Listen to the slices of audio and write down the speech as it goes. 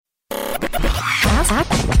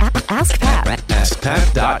Ask Pat.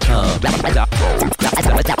 AskPat.com.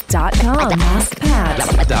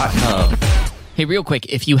 AskPat.com. Hey, real quick,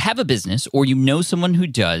 if you have a business or you know someone who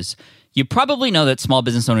does, you probably know that small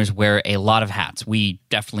business owners wear a lot of hats. We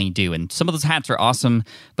definitely do. And some of those hats are awesome,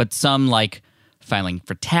 but some, like filing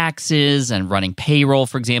for taxes and running payroll,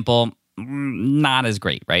 for example, not as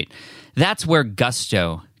great, right? That's where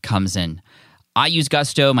Gusto comes in. I use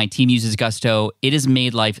Gusto. My team uses Gusto. It has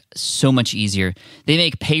made life so much easier. They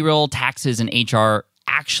make payroll, taxes, and HR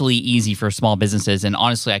actually easy for small businesses, and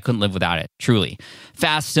honestly, I couldn't live without it, truly.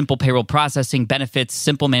 Fast, simple payroll processing, benefits,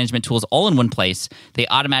 simple management tools all in one place. They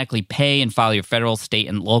automatically pay and file your federal, state,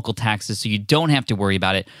 and local taxes, so you don't have to worry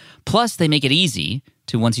about it. Plus, they make it easy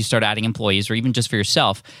to, once you start adding employees, or even just for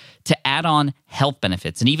yourself, to add on health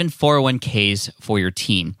benefits and even 401ks for your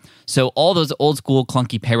team. So all those old school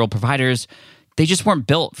clunky payroll providers, they just weren't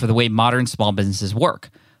built for the way modern small businesses work.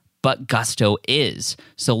 But Gusto is.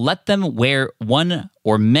 So let them wear one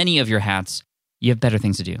or many of your hats. You have better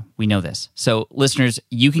things to do. We know this. So listeners,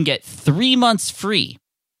 you can get 3 months free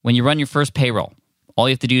when you run your first payroll. All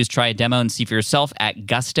you have to do is try a demo and see for yourself at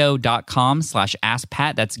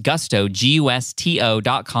gusto.com/askpat. That's Gusto,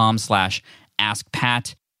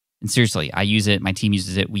 gusto.com/askpat. And seriously, I use it. My team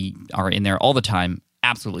uses it. We are in there all the time.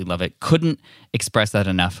 Absolutely love it. Couldn't express that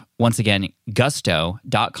enough. Once again,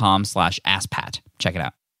 gusto.com/askpat. Check it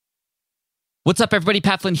out. What's up, everybody?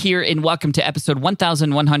 Pat Flynn here, and welcome to episode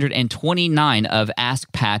 1129 of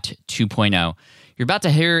Ask Pat 2.0. You're about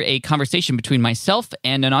to hear a conversation between myself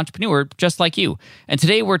and an entrepreneur just like you. And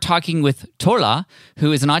today we're talking with Tola,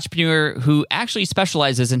 who is an entrepreneur who actually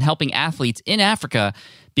specializes in helping athletes in Africa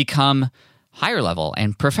become higher level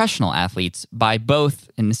and professional athletes by both,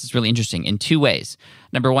 and this is really interesting, in two ways.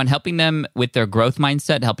 Number one, helping them with their growth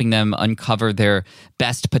mindset, helping them uncover their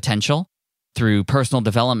best potential through personal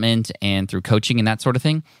development and through coaching and that sort of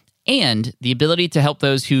thing. And the ability to help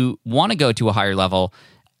those who want to go to a higher level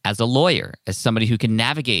as a lawyer, as somebody who can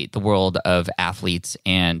navigate the world of athletes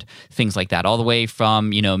and things like that, all the way from,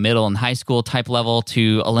 middle and high school type level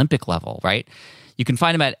to Olympic level, right? You can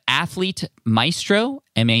find him at Athlete Maestro,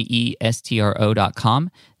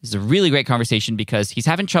 maestro.com. This is a really great conversation because he's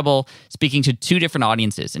having trouble speaking to two different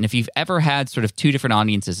audiences. And if you've ever had sort of two different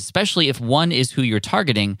audiences, especially if one is who you're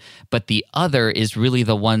targeting, but the other is really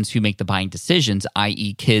the ones who make the buying decisions,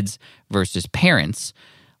 i.e. kids versus parents,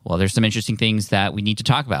 well, there's some interesting things that we need to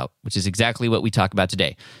talk about, which is exactly what we talk about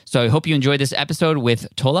today. So I hope you enjoyed this episode with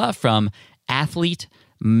Tola from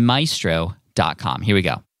AthleteMaestro.com. Here we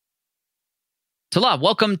go. Tola,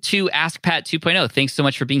 welcome to Ask Pat 2.0. Thanks so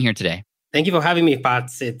much for being here today. Thank you for having me,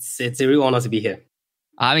 Pat. It's a real honor to be here.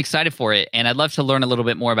 I'm excited for it, and I'd love to learn a little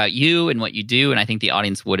bit more about you and what you do, and I think the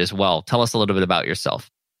audience would as well. Tell us a little bit about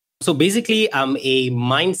yourself. So basically, I'm a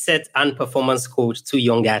mindset and performance coach to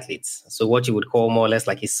young athletes. So what you would call more or less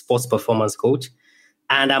like a sports performance coach.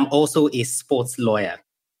 And I'm also a sports lawyer.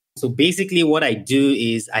 So basically what I do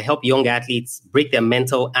is I help young athletes break their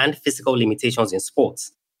mental and physical limitations in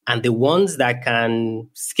sports. And the ones that can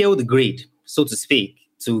scale the grade, so to speak,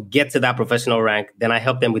 to get to that professional rank, then I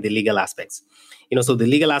help them with the legal aspects. So the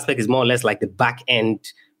legal aspect is more or less like the back end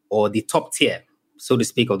or the top tier, so to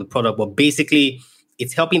speak, of the product. But basically,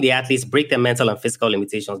 it's helping the athletes break their mental and physical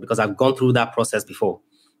limitations because I've gone through that process before.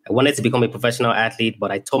 I wanted to become a professional athlete,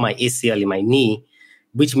 but I tore my ACL in my knee,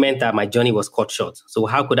 which meant that my journey was cut short. So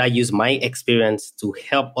how could I use my experience to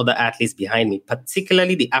help other athletes behind me,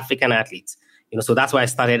 particularly the African athletes? So that's why I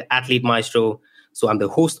started Athlete Maestro. So I'm the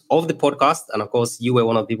host of the podcast. And of course, you were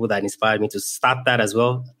one of the people that inspired me to start that as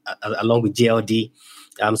well, along with JLD.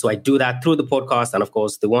 So I do that through the podcast. And of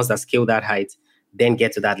course, the ones that scale that height then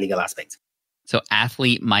get to that legal aspect. So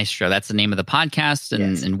Athlete Maestro, that's the name of the podcast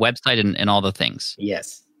and, yes. and website and all the things.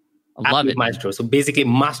 Yes. I love Athlete it. Maestro. So basically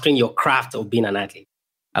mastering your craft of being an athlete.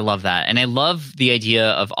 I love that. And I love the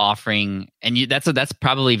idea of offering, and that's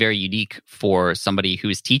probably very unique for somebody who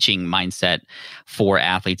is teaching mindset for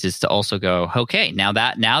athletes, is to also go, okay, now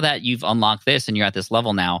that you've unlocked this and you're at this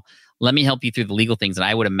level now, let me help you through the legal things. And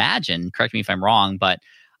I would imagine, correct me if I'm wrong, but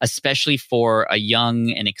especially for a young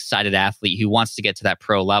and excited athlete who wants to get to that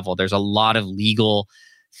pro level, there's a lot of legal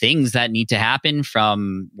things that need to happen,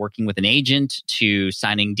 from working with an agent to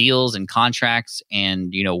signing deals and contracts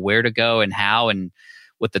and, where to go and how and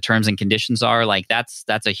what the terms and conditions are. Like that's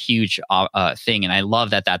a huge thing. And I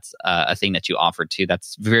love that that's a thing that you offer too.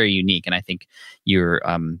 That's very unique. And I think you're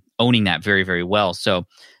owning that very, very well. So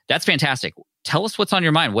that's fantastic. Tell us what's on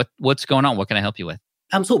your mind. What's going on? What can I help you with?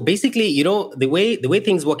 So basically, the way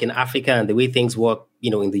things work in Africa and the way things work,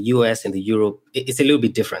 in the US and the Europe, it's a little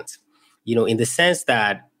bit different, in the sense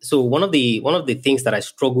that So one of the things that I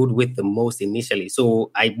struggled with the most initially.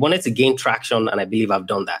 So I wanted to gain traction, and I believe I've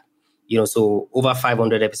done that. So over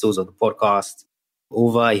 500 episodes of the podcast,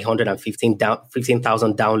 over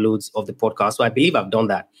 15,000 downloads of the podcast. So I believe I've done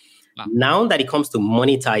that. Wow. Now that it comes to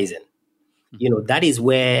monetizing, that is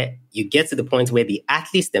where you get to the point where the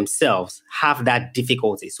athletes themselves have that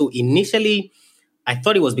difficulty. So initially, I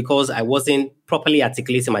thought it was because I wasn't properly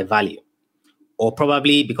articulating my value, or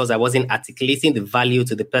probably because I wasn't articulating the value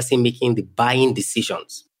to the person making the buying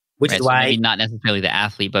decisions, which is why... maybe not necessarily the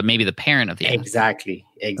athlete, but maybe the parent of the athlete. Exactly.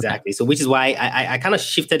 Okay. So which is why I kind of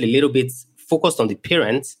shifted a little bit, focused on the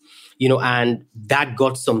parents, and that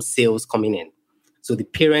got some sales coming in. So the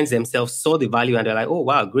parents themselves saw the value and they're like, oh,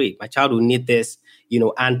 wow, great. My child will need this,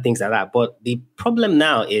 and things like that. But the problem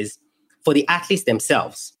now is for the athletes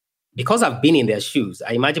themselves, because I've been in their shoes.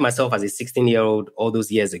 I imagine myself as a 16-year-old all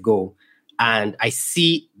those years ago, and I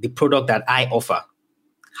see the product that I offer.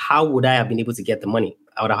 How would I have been able to get the money?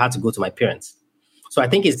 I would have had to go to my parents. So I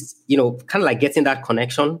think it's, kind of like getting that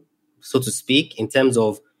connection, so to speak, in terms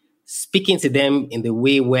of speaking to them in the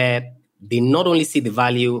way where they not only see the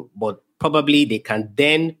value, but probably they can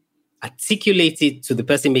then articulate it to the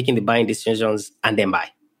person making the buying decisions and then buy,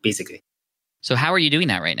 basically. So how are you doing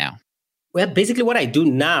that right now? Well, basically what I do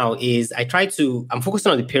now is I'm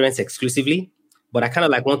focusing on the parents exclusively, but I kind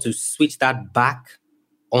of want to switch that back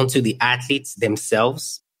onto the athletes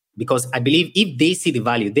themselves, because I believe if they see the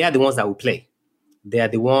value, they are the ones that will play. They are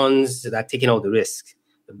the ones that are taking all the risk.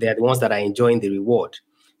 They are the ones that are enjoying the reward.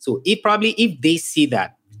 So if they see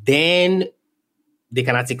that, then they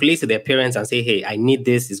can articulate to their parents and say, hey, I need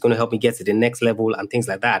this. It's going to help me get to the next level and things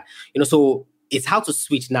like that. So it's how to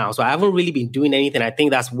switch now. So I haven't really been doing anything. I think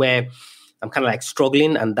that's where I'm kind of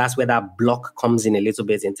struggling. And that's where that block comes in a little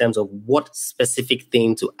bit in terms of what specific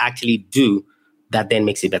thing to actually do that then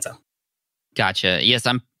makes it better. Gotcha. Yes,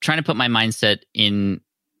 I'm trying to put my mindset in,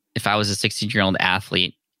 if I was a 16-year-old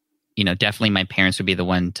athlete, definitely my parents would be the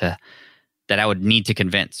one that I would need to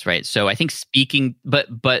convince, right? So I think speaking, but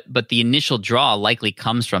the initial draw likely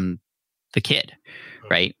comes from the kid,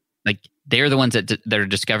 right? Like they're the ones that are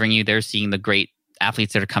discovering you. They're seeing the great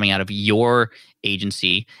athletes that are coming out of your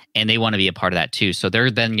agency, and they want to be a part of that too. So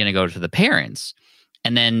they're then going to go to the parents,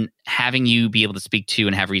 and then having you be able to speak to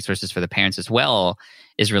and have resources for the parents as well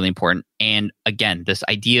is really important. And again, this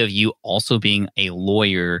idea of you also being a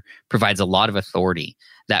lawyer provides a lot of authority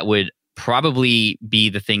that would probably be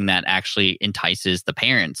the thing that actually entices the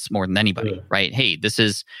parents more than anybody, right? Hey, this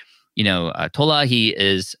is, Tola, he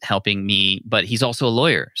is helping me, but he's also a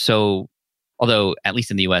lawyer. So although at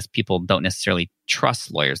least in the US, people don't necessarily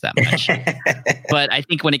trust lawyers that much. But I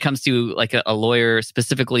think when it comes to a lawyer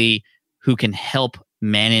specifically who can help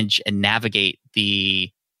manage and navigate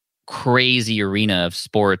the crazy arena of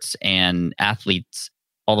sports and athletes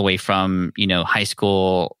all the way from, high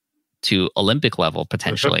school to Olympic level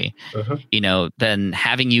potentially, then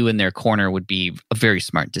having you in their corner would be a very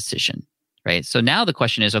smart decision, right? So now the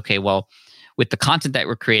question is, okay, well, with the content that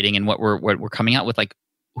we're creating and what we're coming out with,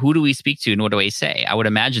 who do we speak to and what do I say? I would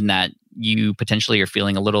imagine that you potentially are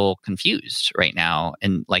feeling a little confused right now,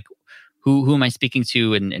 and who am I speaking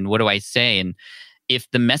to and what do I say? And if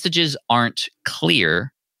the messages aren't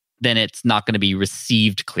clear, then it's not going to be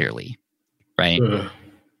received clearly, right?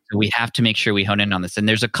 So we have to make sure we hone in on this. And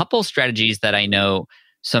there's a couple strategies that I know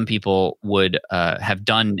some people would have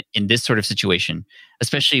done in this sort of situation,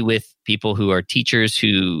 especially with people who are teachers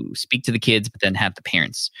who speak to the kids, but then have the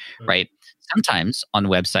parents, right? Sometimes on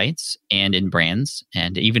websites and in brands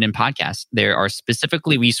and even in podcasts, there are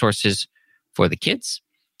specifically resources for the kids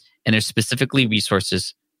and there's specifically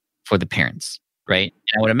resources for the parents, right?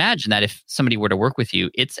 And I would imagine that if somebody were to work with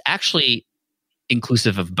you, it's actually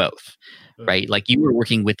inclusive of both, right? You were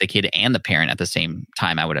working with the kid and the parent at the same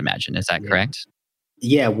time, I would imagine. Is that correct?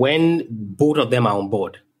 Yeah, when both of them are on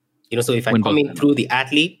board. So if I come in through the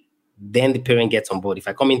athlete, then the parent gets on board. If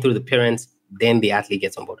I come in through the parents, then the athlete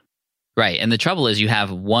gets on board. Right. And the trouble is you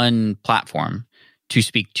have one platform to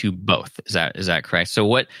speak to both. Is that correct? So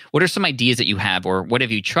what are some ideas that you have, or what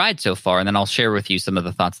have you tried so far? And then I'll share with you some of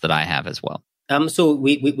the thoughts that I have as well. So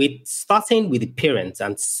we starting with the parents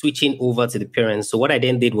and switching over to the parents. So what I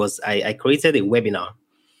then did was I created a webinar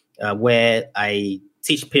where I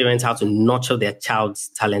teach parents how to nurture their child's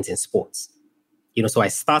talent in sports. So I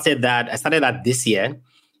started that this year,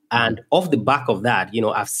 and off the back of that,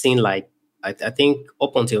 I've seen I think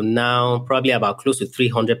up until now probably about close to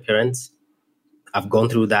 300 parents have gone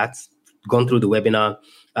through the webinar.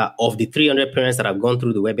 Of the 300 parents that have gone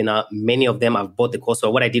through the webinar, many of them have bought the course. So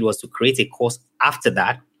what I did was to create a course after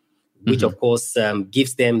that, which of course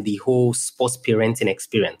gives them the whole sports parenting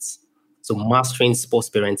experience. So mastering sports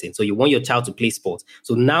parenting. So you want your child to play sports.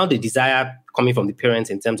 So now the desire coming from the parents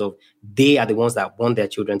in terms of they are the ones that want their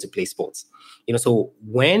children to play sports. So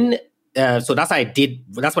so that's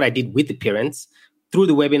what I did with the parents. Through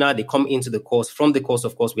the webinar, they come into the course. From the course,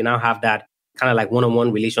 of course, we now have that kind of like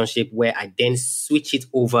one-on-one relationship where I then switch it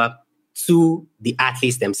over to the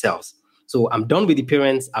athletes themselves. So I'm done with the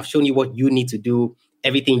parents. I've shown you what you need to do,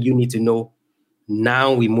 everything you need to know.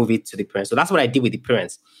 Now we move it to the parents. So that's what I did with the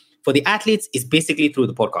parents. For the athletes, it's basically through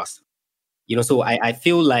the podcast. So I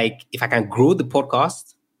feel like if I can grow the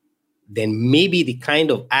podcast, then maybe the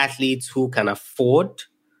kind of athletes who can afford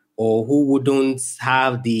or who wouldn't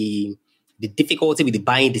have the difficulty with the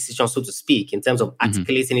buying decision, so to speak, in terms of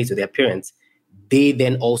articulating it to their parents, they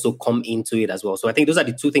then also come into it as well. So I think those are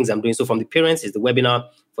the two things I'm doing. So from the parents is the webinar,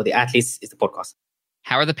 for the athletes is the podcast.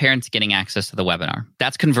 How are the parents getting access to the webinar?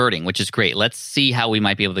 That's converting, which is great. Let's see how we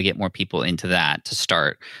might be able to get more people into that to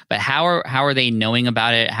start. But how are they knowing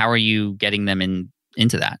about it? How are you getting them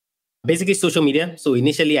into that? Basically social media. So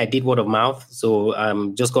initially I did word of mouth.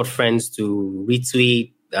 So just got friends to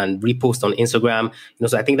retweet and repost on Instagram.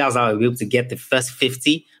 So I think that was how I was able to get the first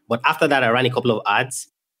 50. But after that, I ran a couple of ads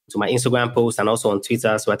to my Instagram post and also on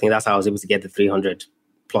Twitter. So I think that's how I was able to get the 300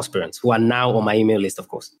 plus parents who are now on my email list, of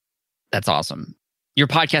course. That's awesome. Your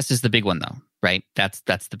podcast is the big one though, right? That's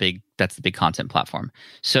the big content platform.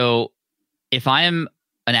 So if I am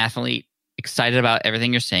an athlete excited about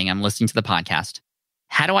everything you're saying, I'm listening to the podcast,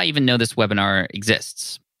 how do I even know this webinar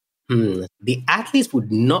exists? The athletes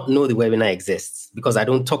would not know the webinar exists because I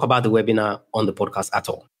don't talk about the webinar on the podcast at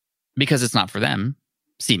all. Because it's not for them,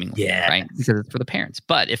 seemingly, right? Because it's for the parents.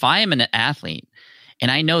 But if I am an athlete and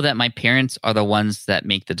I know that my parents are the ones that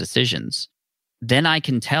make the decisions, then I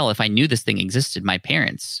can tell if I knew this thing existed, my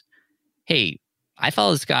parents, hey, I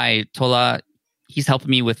follow this guy, Tola. He's helping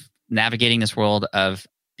me with navigating this world of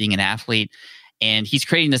being an athlete, and he's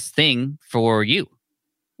creating this thing for you.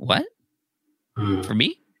 What? For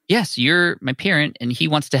me? Yes, you're my parent, and he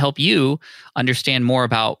wants to help you understand more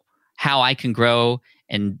about how I can grow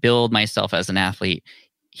and build myself as an athlete.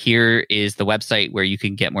 Here is the website where you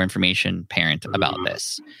can get more information, parent, about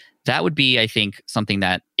this. That would be, I think, something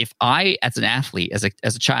that if I, as an athlete, as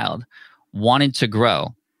a child, wanted to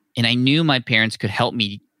grow, and I knew my parents could help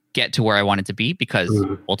me get to where I wanted to be, because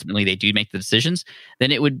ultimately they do make the decisions,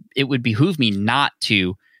 then it would behoove me not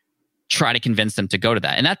to try to convince them to go to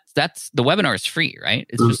that. And that's the webinar is free, right?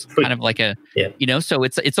 It's just kind of like so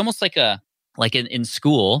it's almost like in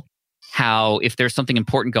school, how if there's something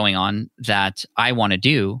important going on that I want to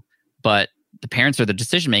do, but the parents are the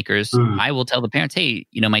decision makers, I will tell the parents, hey,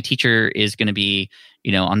 my teacher is going to be,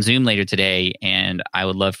 on Zoom later today, and I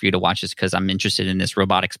would love for you to watch this because I'm interested in this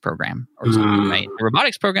robotics program or something, right? The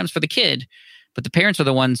robotics program's for the kid, but the parents are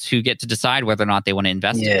the ones who get to decide whether or not they want to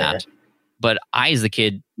invest in that. But I, as the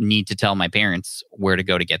kid, need to tell my parents where to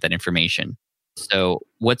go to get that information. So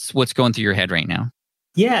what's going through your head right now?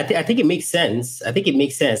 Yeah, I think it makes sense. I think it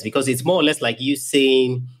makes sense because it's more or less like you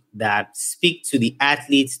saying that speak to the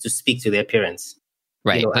athletes to speak to their parents.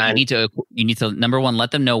 Right. But you need to, number one, let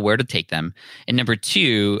them know where to take them. And number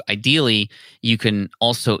two, ideally, you can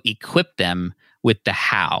also equip them with the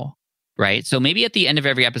how, right? So maybe at the end of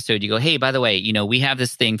every episode, you go, hey, by the way, we have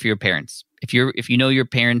this thing for your parents. If you know your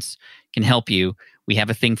parents can help you, we have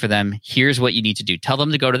a thing for them. Here's what you need to do. Tell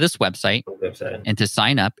them to go to this website and to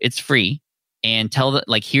sign up. It's free. And tell them,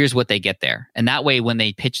 here's what they get there. And that way, when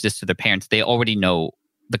they pitch this to their parents, they already know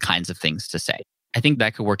the kinds of things to say. I think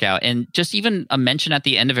that could work out. And just even a mention at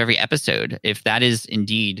the end of every episode, if that is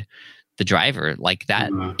indeed the driver, like that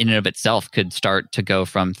in and of itself could start to go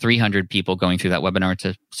from 300 people going through that webinar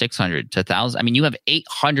to 600 to 1,000. I mean, you have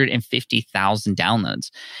 850,000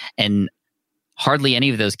 downloads, and hardly any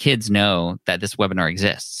of those kids know that this webinar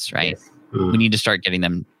exists, right? Yes. We need to start getting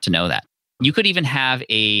them to know that. You could even have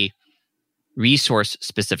a resource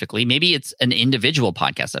specifically. Maybe it's an individual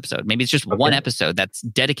podcast episode. Maybe it's just one episode that's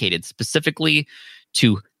dedicated specifically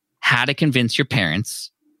to how to convince your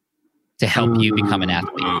parents to help you become an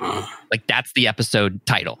athlete. That's the episode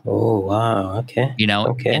title. Oh, wow. Okay.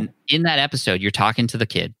 And in that episode, you're talking to the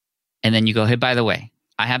kid, and then you go, hey, by the way,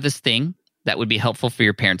 I have this thing that would be helpful for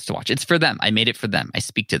your parents to watch. It's for them. I made it for them. I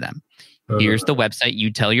speak to them. Here's the website.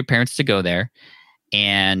 You tell your parents to go there.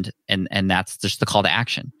 And that's just the call to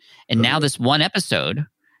action. And now this one episode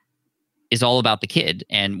is all about the kid.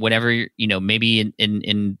 And whatever, maybe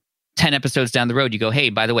in 10 episodes down the road, you go, hey,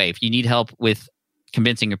 by the way, if you need help with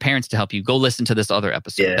convincing your parents to help you, go listen to this other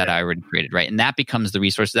episode that I already created, right? And that becomes the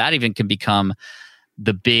resource. That even can become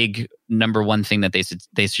the big number one thing that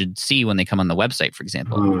they should see when they come on the website, for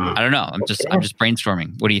example. I don't know. I'm just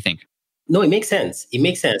brainstorming. What do you think? No, it makes sense. It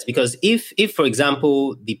makes sense because if for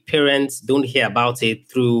example, the parents don't hear about it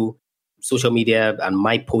through social media and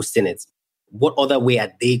my posting it, what other way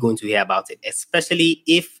are they going to hear about it? Especially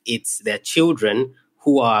if it's their children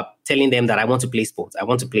who are telling them that I want to play sports, I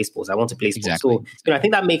want to play sports, I want to play sports. Exactly. So, I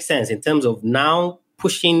think that makes sense in terms of now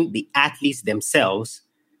pushing the athletes themselves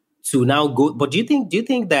to now go. But do you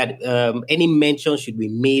think that any mention should be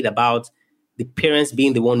made about the parents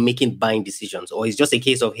being the one making buying decisions, or it's just a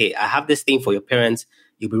case of, hey, I have this thing for your parents.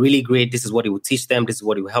 You'll be really great. This is what it will teach them. This is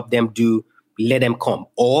what it will help them do. Let them come.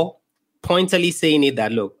 Or pointedly saying it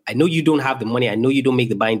that, look, I know you don't have the money. I know you don't make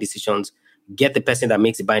the buying decisions. Get the person that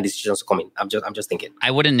makes the buying decisions to come in. I'm just thinking.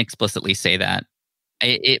 I wouldn't explicitly say that.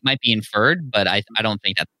 It might be inferred, but I don't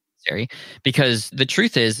think that's necessary, because the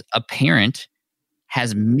truth is a parent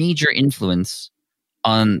has major influence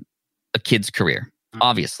on a kid's career,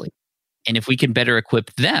 obviously. And if we can better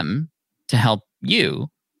equip them to help you,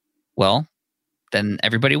 well, then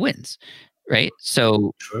everybody wins, right?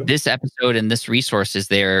 So True. This episode and this resource is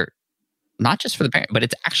there not just for the parent, but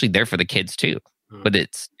it's actually there for the kids too. But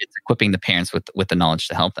it's equipping the parents with the knowledge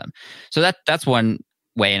to help them. So that's one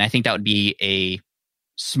way. And I think that would be a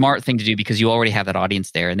smart thing to do because you already have that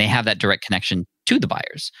audience there and they have that direct connection to the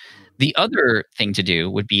buyers. The other thing to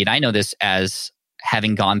do would be, and I know this as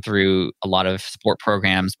having gone through a lot of sport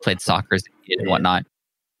programs, played soccer as a kid and whatnot,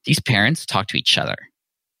 these parents talk to each other.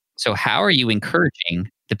 So how are you encouraging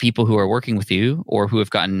the people who are working with you or who have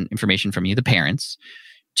gotten information from you, the parents,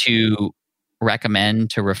 to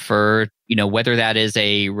recommend, to refer, whether that is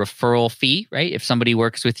a referral fee, right? If somebody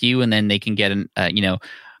works with you and then they can get a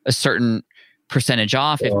certain percentage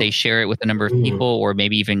off if they share it with a number of people, or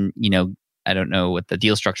maybe even, I don't know what the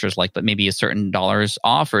deal structure is like, but maybe a certain dollars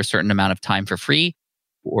off or a certain amount of time for free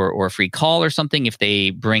or a free call or something if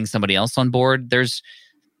they bring somebody else on board. This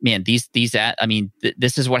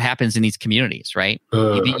is what happens in these communities, right?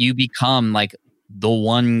 You become like the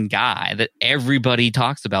one guy that everybody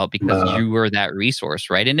talks about because you were that resource,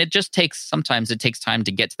 right? And sometimes it takes time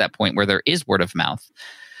to get to that point where there is word of mouth,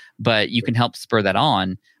 but you can help spur that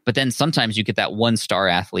on. But then sometimes you get that one star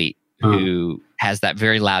athlete who has that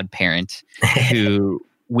very loud parent who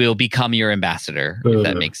will become your ambassador, if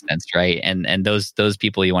that makes sense, right? And those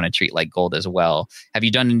people you want to treat like gold as well. Have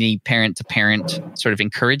you done any parent to parent sort of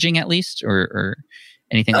encouraging at least or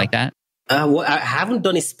anything like that? Well, I haven't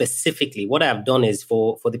done it specifically. What I've done is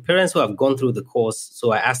for the parents who have gone through the course,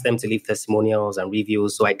 so I asked them to leave testimonials and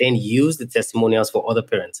reviews. So I then use the testimonials for other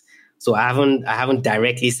parents. So I haven't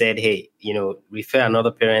directly said, hey, refer another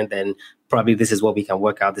parent, then probably this is what we can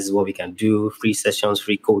work out. This is what we can do. Free sessions,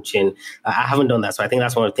 free coaching. I haven't done that. So I think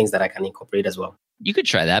that's one of the things that I can incorporate as well. You could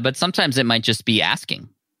try that, but sometimes it might just be asking.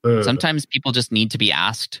 Sometimes people just need to be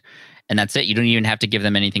asked. And that's it. You don't even have to give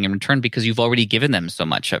them anything in return because you've already given them so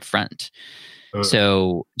much up front.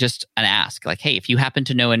 So just an ask like, hey, if you happen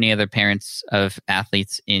to know any other parents of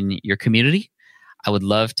athletes in your community, I would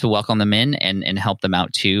love to welcome them in and help them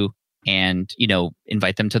out too. And,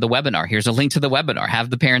 invite them to the webinar. Here's a link to the webinar. Have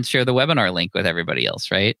the parents share the webinar link with everybody else,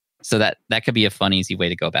 right? So that could be a fun, easy way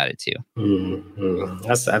to go about it too.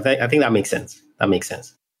 I think that makes sense. That makes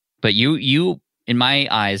sense. But you in my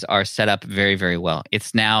eyes, are set up very, very well.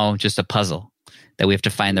 It's now just a puzzle that we have to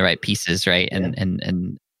find the right pieces, right?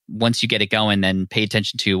 And once you get it going, then pay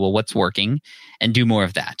attention to, well, what's working and do more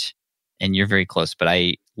of that. And you're very close. But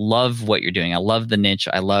I love what you're doing. I love the niche.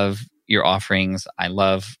 I love your offerings. I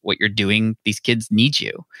love what you're doing. These kids need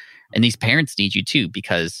you. And these parents need you too,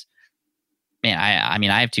 because, man,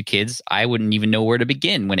 I have 2 kids. I wouldn't even know where to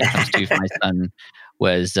begin when it comes to if my son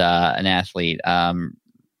was an athlete.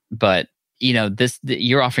 But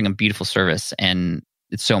you're offering a beautiful service, and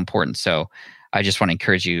it's so important. So I just want to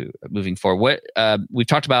encourage you moving forward. We've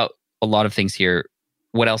talked about a lot of things here.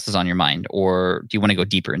 What else is on your mind, or do you want to go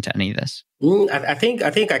deeper into any of this? I think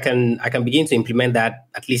I can begin to implement that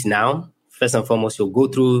at least now. First and foremost, you'll go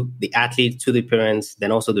through the athlete to the parents,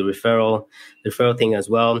 then also the referral thing as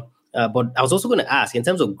well. But I was also going to ask, in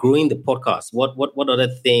terms of growing the podcast, what other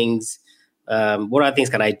things? What other things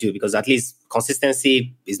can I do? Because at least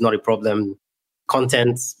consistency is not a problem.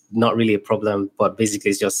 Content's not really a problem, but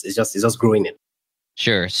basically it's just growing it.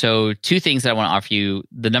 Sure. So 2 things that I want to offer you.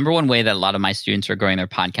 The number one way that a lot of my students are growing their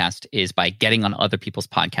podcast is by getting on other people's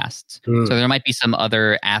podcasts. So there might be some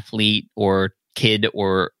other athlete or kid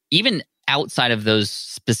or even outside of those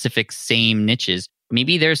specific same niches.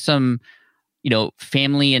 Maybe there's some,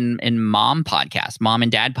 family and mom podcasts, mom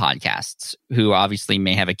and dad podcasts, who obviously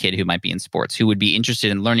may have a kid who might be in sports, who would be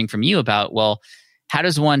interested in learning from you about, well, how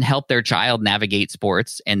does one help their child navigate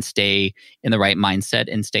sports and stay in the right mindset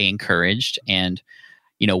and stay encouraged? And,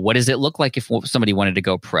 what does it look like if somebody wanted to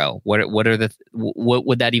go pro? What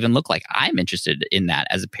would that even look like? I'm interested in that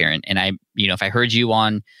as a parent. And if I heard you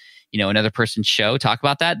on, another person's show talk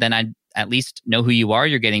about that, then I'd at least know who you are.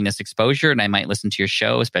 You're getting this exposure, and I might listen to your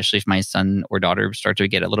show, especially if my son or daughter start to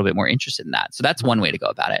get a little bit more interested in that. So that's one way to go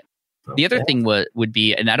about it. Okay. The other thing would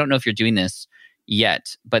be, and I don't know if you're doing this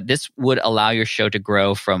yet, but this would allow your show to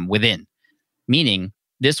grow from within, meaning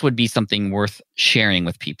this would be something worth sharing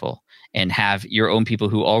with people and have your own people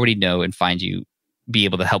who already know and find you be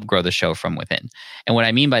able to help grow the show from within. And what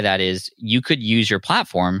I mean by that is you could use your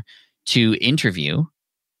platform to interview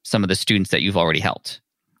some of the students that you've already helped,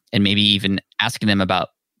 and maybe even asking them about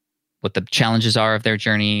what the challenges are of their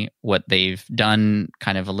journey, what they've done,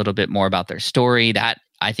 kind of a little bit more about their story. That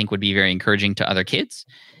I think would be very encouraging to other kids.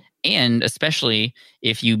 And especially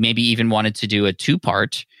if you maybe even wanted to do a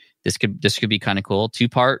 2-part, this could be kind of cool.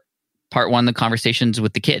 2-part, part 1, the conversations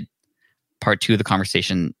with the kid. Part 2 of the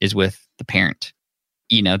conversation is with the parent.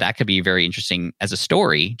 That could be very interesting as a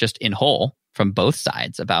story, just in whole, from both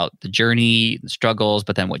sides about the journey, the struggles,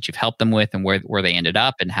 but then what you've helped them with and where they ended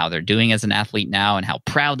up and how they're doing as an athlete now and how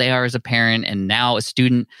proud they are as a parent. And now a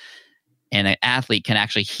student and an athlete can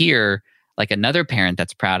actually hear like another parent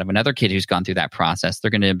that's proud of another kid who's gone through that process. They're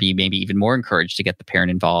going to be maybe even more encouraged to get the parent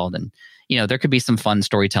involved. And, there could be some fun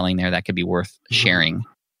storytelling there that could be worth sharing.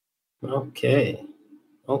 Okay,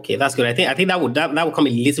 that's good. I think that would come a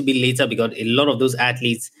little bit later, because a lot of those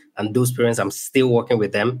athletes and those parents, I'm still working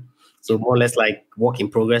with them. So more or less like work in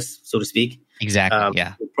progress, so to speak. Exactly.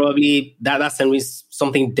 Yeah. Probably that's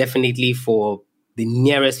something definitely for the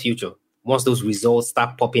nearest future. Once those results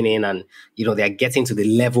start popping in, and they are getting to the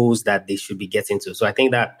levels that they should be getting to. So I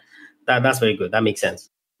think that's very good. That makes sense.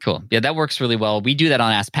 Cool. Yeah, that works really well. We do that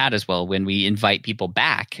on Ask Pat as well when we invite people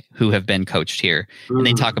back who have been coached here, and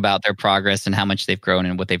they talk about their progress and how much they've grown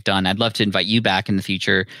and what they've done. I'd love to invite you back in the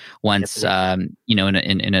future once,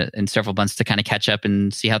 in several months to kind of catch up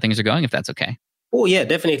and see how things are going, if that's okay. Oh, yeah,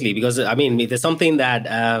 definitely. Because if there's something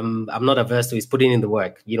that I'm not averse to is putting in the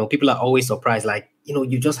work. People are always surprised, like,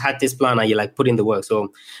 you just had this plan and you're like putting the work.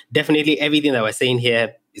 So definitely everything that we're saying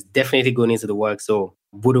here is definitely going into the work. So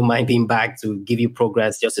wouldn't mind being back to give you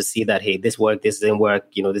progress just to see that, hey, this worked, this didn't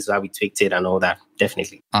work, this is how we tweaked it and all that.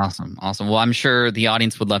 Definitely. Awesome. Well, I'm sure the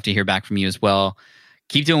audience would love to hear back from you as well.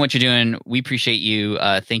 Keep doing what you're doing. We appreciate you.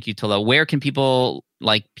 Thank you, Tola. Where can people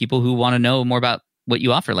who want to know more about what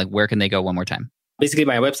you offer, where can they go one more time? Basically,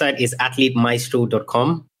 my website is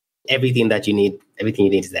athletemaestro.com. Everything you need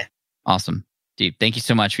is there. Awesome. Dude, thank you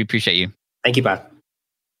so much. We appreciate you. Thank you, Pat.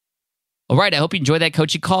 All right. I hope you enjoyed that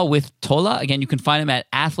coaching call with Tola. Again, you can find him at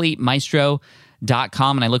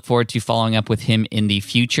athletemaestro.com, and I look forward to following up with him in the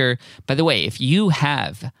future. By the way, if you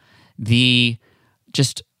have the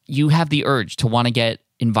urge to want to get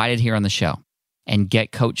invited here on the show and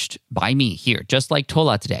get coached by me here, just like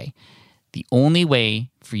Tola today, the only way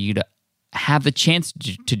for you to have the chance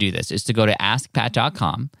to do this is to go to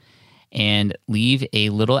askpat.com and leave a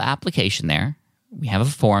little application there. We have a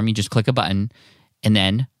form. You just click a button, and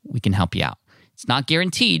then we can help you out. It's not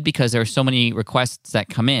guaranteed because there are so many requests that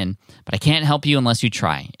come in, but I can't help you unless you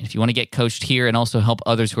try. And if you want to get coached here and also help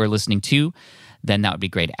others who are listening too, then that would be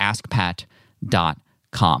great.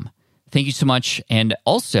 askpat.com. Thank you so much. And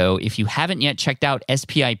also, if you haven't yet checked out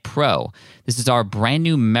SPI Pro, this is our brand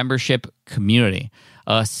new membership community,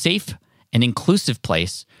 a safe and inclusive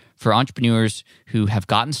place for entrepreneurs who have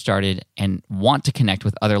gotten started and want to connect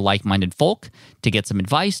with other like-minded folk, to get some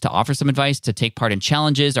advice, to offer some advice, to take part in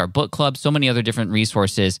challenges, our book club, so many other different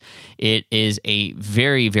resources. It is a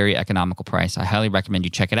very, very economical price. I highly recommend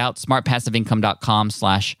you check it out.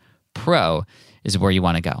 smartpassiveincome.com/pro is where you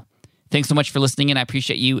want to go. Thanks so much for listening in. I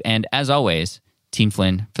appreciate you. And as always, Team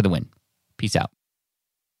Flynn for the win. Peace out.